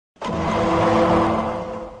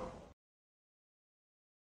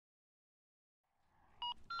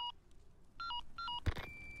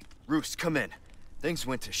Roost, come in. Things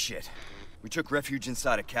went to shit. We took refuge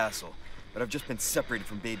inside a castle, but I've just been separated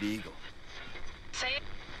from Baby Eagle. Say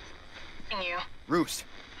you. Roost,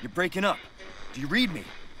 you're breaking up. Do you read me?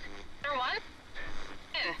 Number one?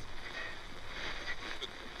 In.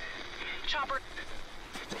 Chopper.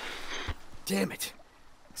 Damn it.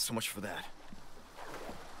 So much for that.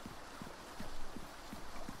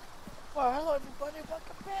 Well, hello everybody,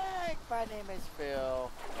 welcome back. My name is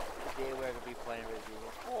Phil. Today we're going to be playing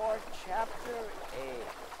Reunited 4, Chapter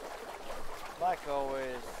 8. Like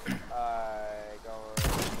always, I go get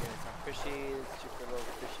some fishies, super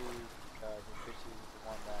little fishies, because the fishies is the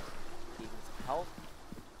one that needs some help.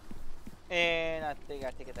 And I think I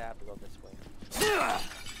have to go this way.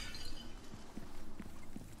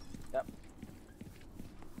 Yep.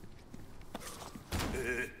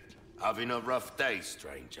 Having a rough day,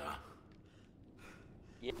 stranger.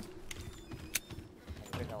 Yeah.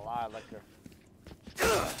 I'm drinking a lot of liquor.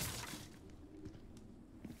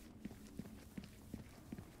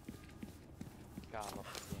 God, I love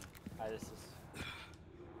this game. This is...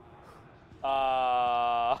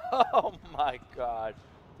 oh my god.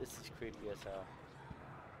 This is creepy as hell.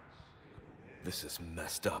 This is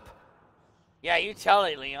messed up. Yeah, you tell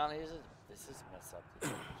it, Leon. This is messed up.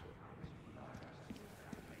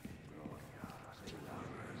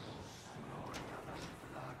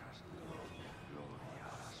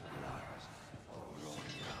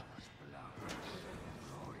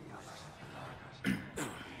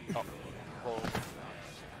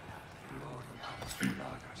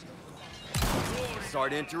 Sorry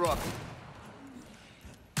to interrupt.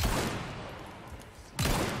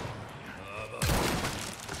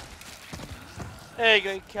 There you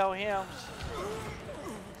go, you kill him.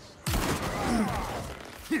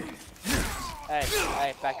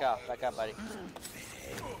 Hey, back up, buddy.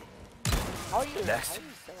 How are you? Next. How are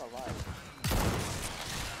you still alive?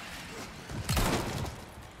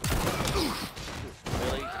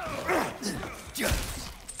 Really?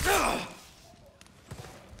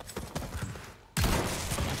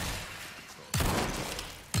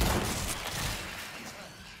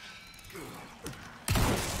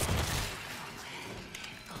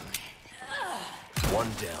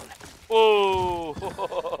 One down. Oh!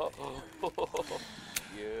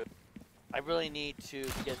 Yeah. I really need to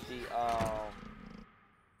get the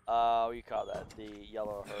what do you call that? The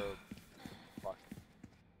yellow herb. Fuck.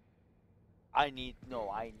 I need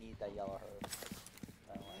that yellow herb.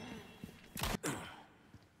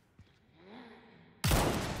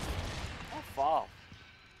 Don't fall.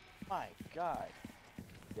 My god.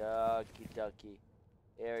 Yucky ducky.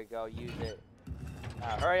 There we go, use it.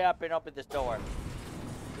 Now hurry up and open this door.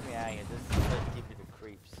 Get me out of here. This is going to give me the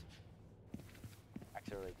creeps.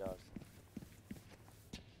 Actually, it really does.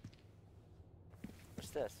 What's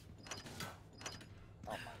this?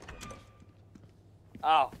 Oh my goodness.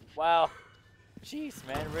 Oh, wow. Jeez,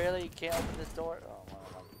 man. Really? You can't open this door? Oh,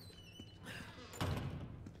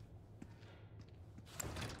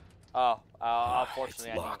 wow. Oh,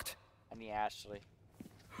 unfortunately, locked. I need Ashley.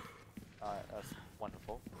 Alright, that's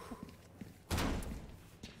wonderful.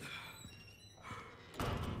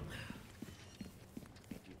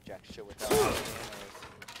 Jack shit without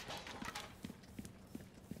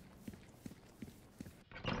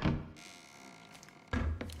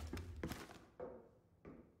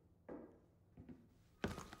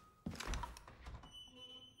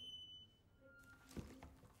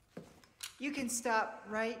You can stop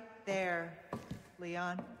right there,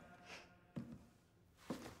 Leon.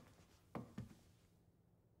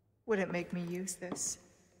 Wouldn't make me use this,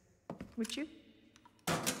 would you?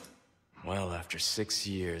 Well, after 6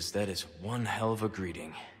 years, that is one hell of a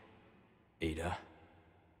greeting, Ada.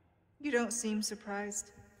 You don't seem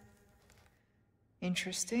surprised.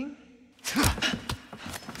 Interesting.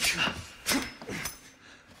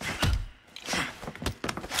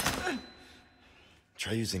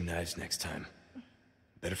 Try using knives next time.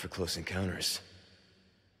 Better for close encounters.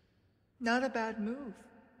 Not a bad move.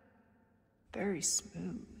 Very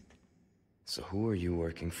smooth. So who are you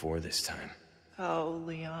working for this time? Oh,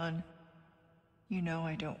 Leon. You know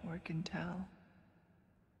I don't work in town.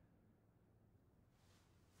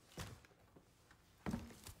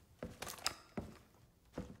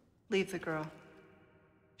 Leave the girl.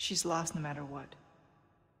 She's lost no matter what.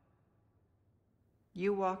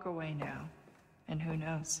 You walk away now, and who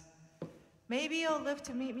knows? Maybe you'll live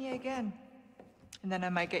to meet me again. And then I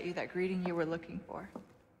might get you that greeting you were looking for.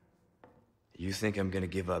 You think I'm gonna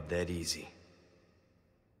give up that easy?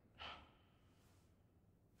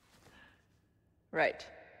 Right.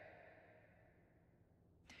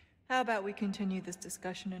 How about we continue this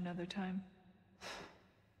discussion another time?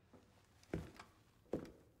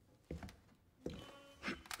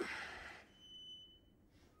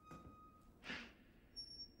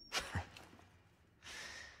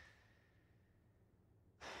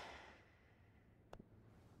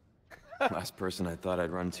 Last person I thought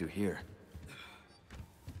I'd run to here.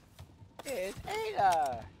 It's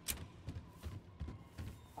Ada!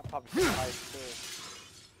 I'll probably surprise too.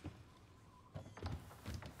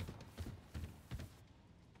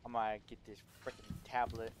 I might get this freaking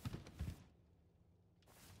tablet.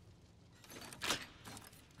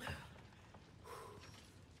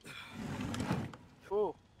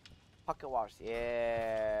 Ooh, pocket watch,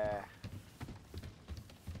 yeah.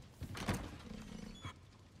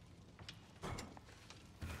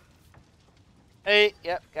 Hey,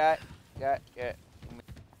 yep, got it. There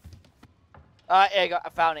you go, I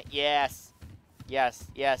found it, yes. Yes,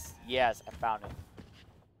 I found it.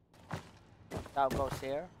 Now it goes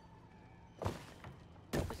here.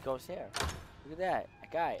 This goes here. Look at that, I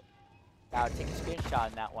got it. Now take a screenshot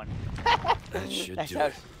on that one. That should do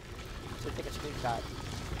it. Should take a screenshot.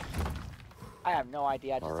 I have no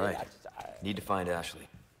idea. All right. Need to find Ashley.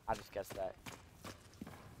 I just guessed that.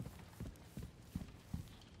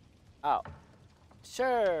 Oh.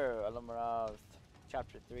 Sure. Aluminum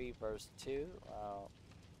chapter 3, verse 2.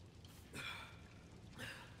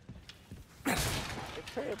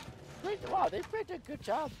 Wow, they did a good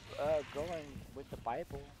job going with the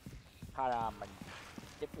Bible. How to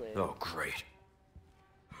manipulate. Oh, great.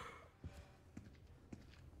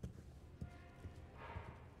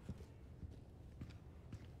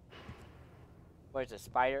 Where's the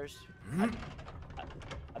spiders?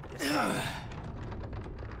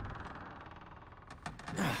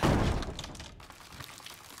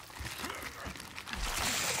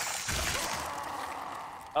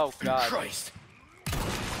 Oh God! Christ!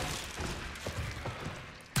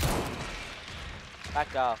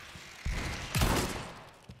 Back off!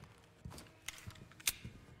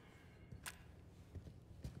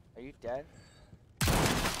 Are you dead?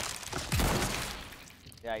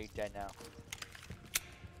 Yeah, you're dead now.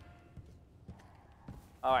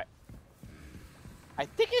 Alright. I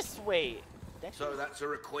think it's wait. So that's a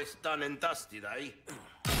request done and dusted, eh?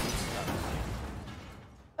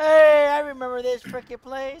 Hey, I remember this freaking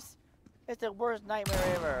place. It's the worst nightmare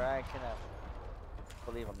ever. I cannot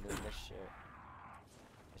believe I'm doing this shit.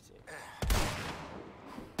 Let's see.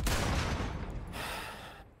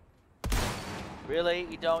 Really?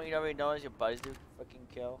 You don't even notice your buddies do fucking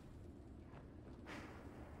kill?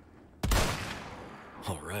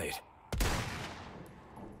 All right.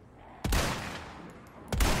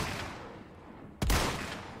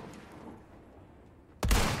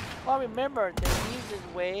 Well, remember, the easiest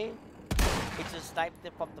way is to snipe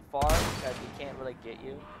them from the far because he can't really get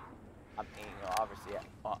you. I mean, you know, obviously, at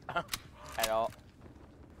all. Oh,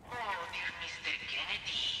 dear Mr.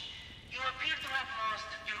 Kennedy. You appear to have lost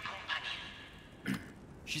your companion.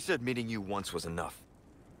 She said meeting you once was enough.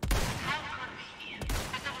 How convenient, as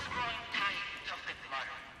I was growing tired of the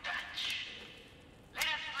modern Dutch. Let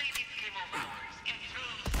us play this game of ours in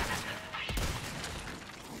true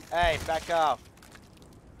Southern Hey, back off.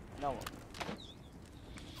 No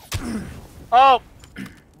one. Oh!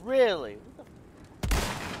 Really?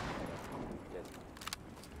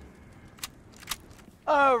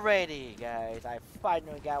 Alrighty, guys. I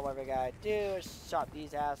finally got what I gotta do. Is shot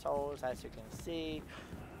these assholes, as you can see.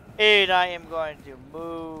 And I am going to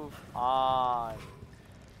move on.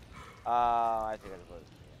 I think that's what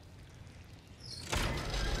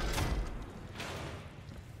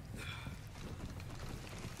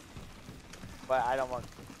but I don't want to.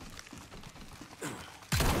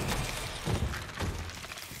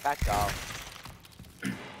 Back off.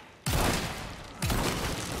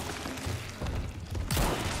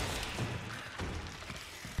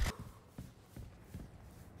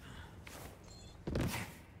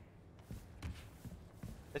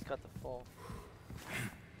 It's got the full.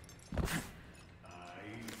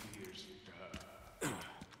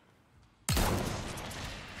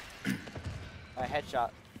 A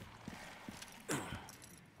headshot.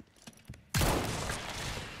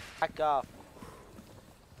 Back off.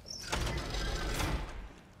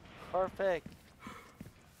 Perfect.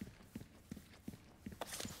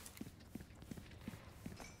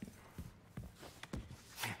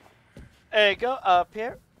 There you go, up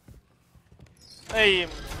here. Hey.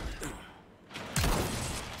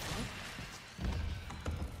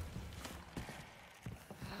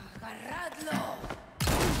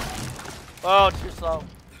 Oh, too slow.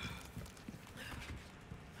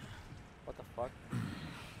 What the fuck?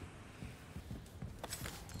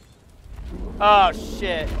 Oh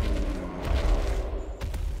shit.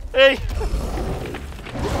 Hey.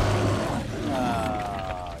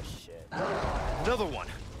 Oh shit. Another one.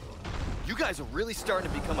 You guys are really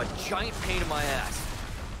starting to become a giant pain in my ass.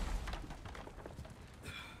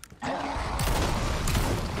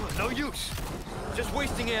 No use. Just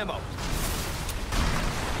wasting ammo.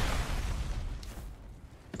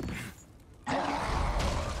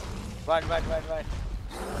 Run, run, run, run.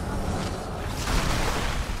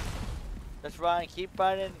 Just run, keep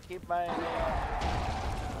running, keep running.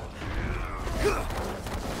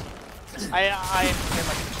 I am scared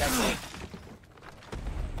like a checkpoint.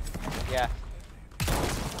 Yeah.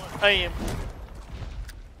 I am.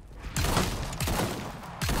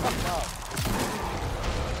 Oh no.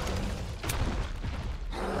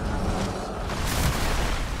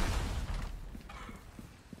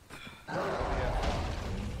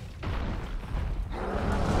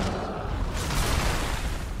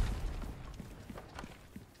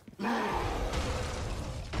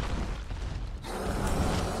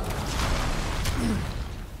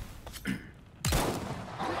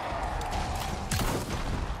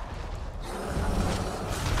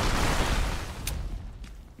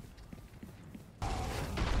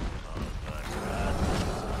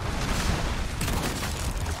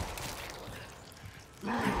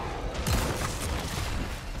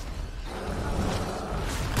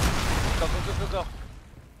 Go.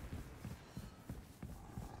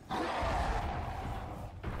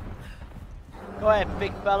 Go ahead,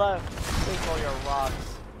 big fella. Take all your rocks.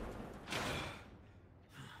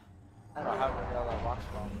 I don't know how to get all that rocks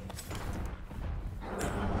from.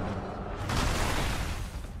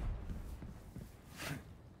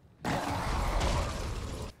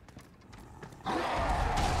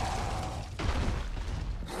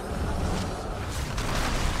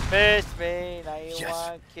 Miss me, now you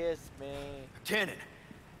wanna kiss me. Cannon.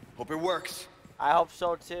 Hope it works. I hope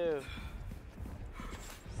so too.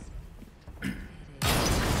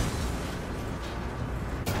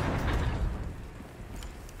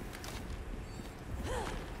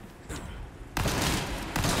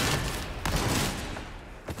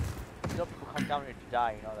 Still people come down here to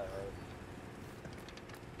die, you know that, right?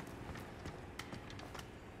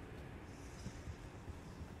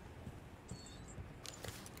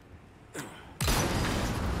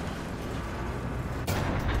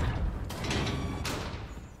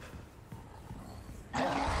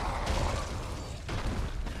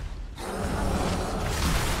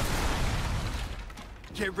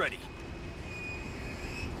 Get ready.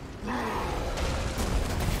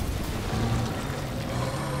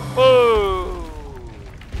 Boom!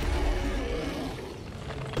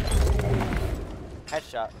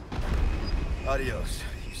 Headshot. Adios,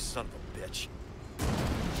 you son of a bitch.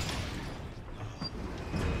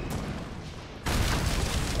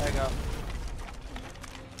 There you go.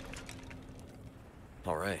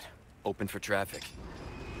 All right, open for traffic.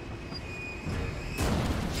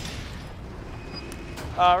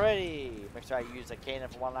 Alrighty. Make sure I use the cannon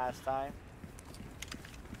for one last time.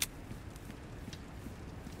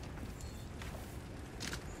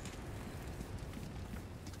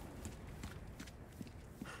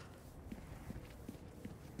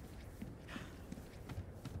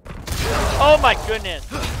 Oh my goodness!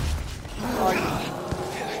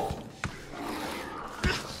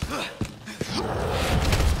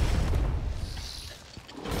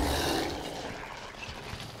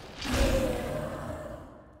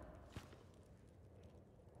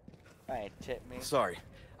 Tip me. Sorry,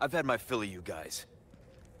 I've had my fill of you guys.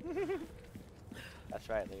 That's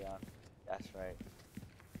right, Leon. That's right.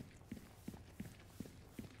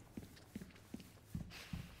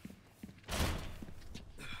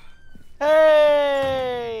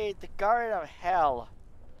 Hey! The Garden of Hell.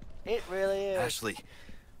 It really is. Ashley,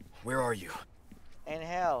 where are you? In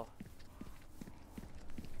hell.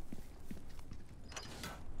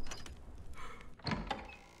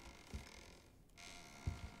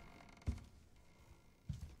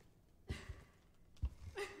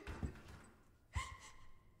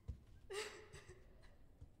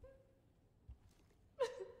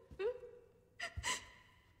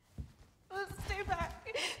 Stay back.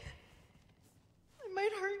 I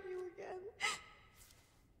might hurt you again.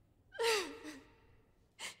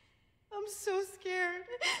 I'm so scared.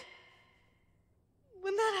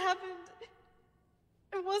 When that happened,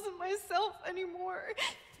 I wasn't myself anymore.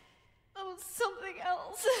 I was something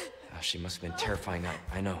else. She must have been terrifying.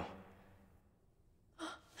 I know.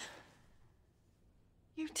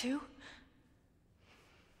 You too?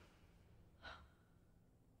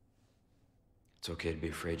 It's okay to be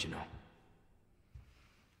afraid, you know.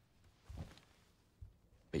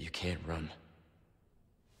 But you can't run.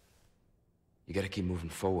 You gotta keep moving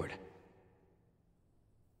forward.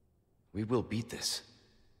 We will beat this.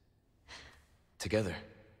 Together.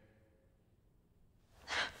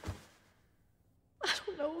 I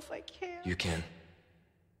don't know if I can. You can.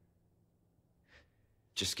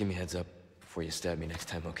 Just give me a heads up before you stab me next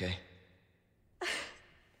time, okay?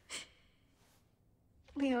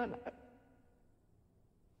 Leon,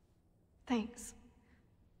 thanks.